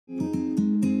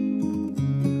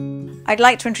I'd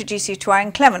like to introduce you to our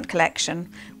Inclement Collection,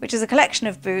 which is a collection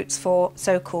of boots for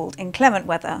so-called inclement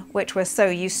weather, which we're so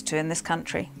used to in this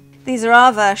country. These are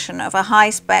our version of a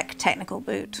high-spec technical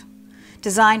boot,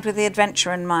 designed with the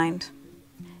adventure in mind.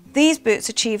 These boots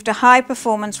achieved a high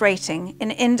performance rating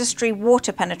in industry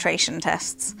water penetration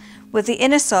tests, with the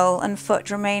inner sole and foot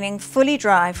remaining fully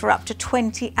dry for up to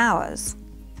 20 hours.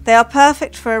 They are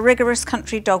perfect for a rigorous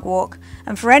country dog walk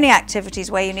and for any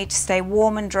activities where you need to stay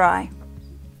warm and dry.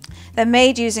 They're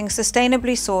made using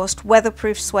sustainably sourced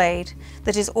weatherproof suede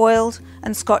that is oiled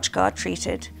and Scotchgard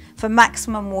treated for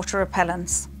maximum water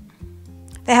repellence.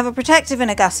 They have a protective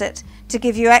inner gusset to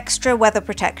give you extra weather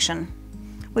protection.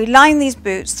 We line these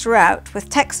boots throughout with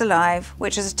Texalive,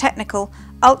 which is a technical,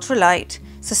 ultralight,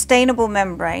 sustainable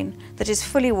membrane that is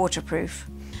fully waterproof.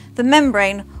 The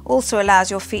membrane also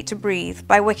allows your feet to breathe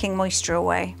by wicking moisture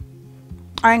away.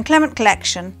 Our Inclement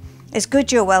Collection is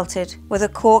Goodyear welted with a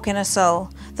cork inner sole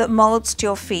that moulds to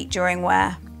your feet during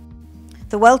wear.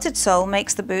 The welted sole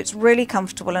makes the boots really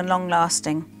comfortable and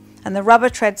long-lasting, and the rubber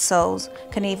tread soles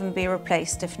can even be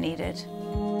replaced if needed.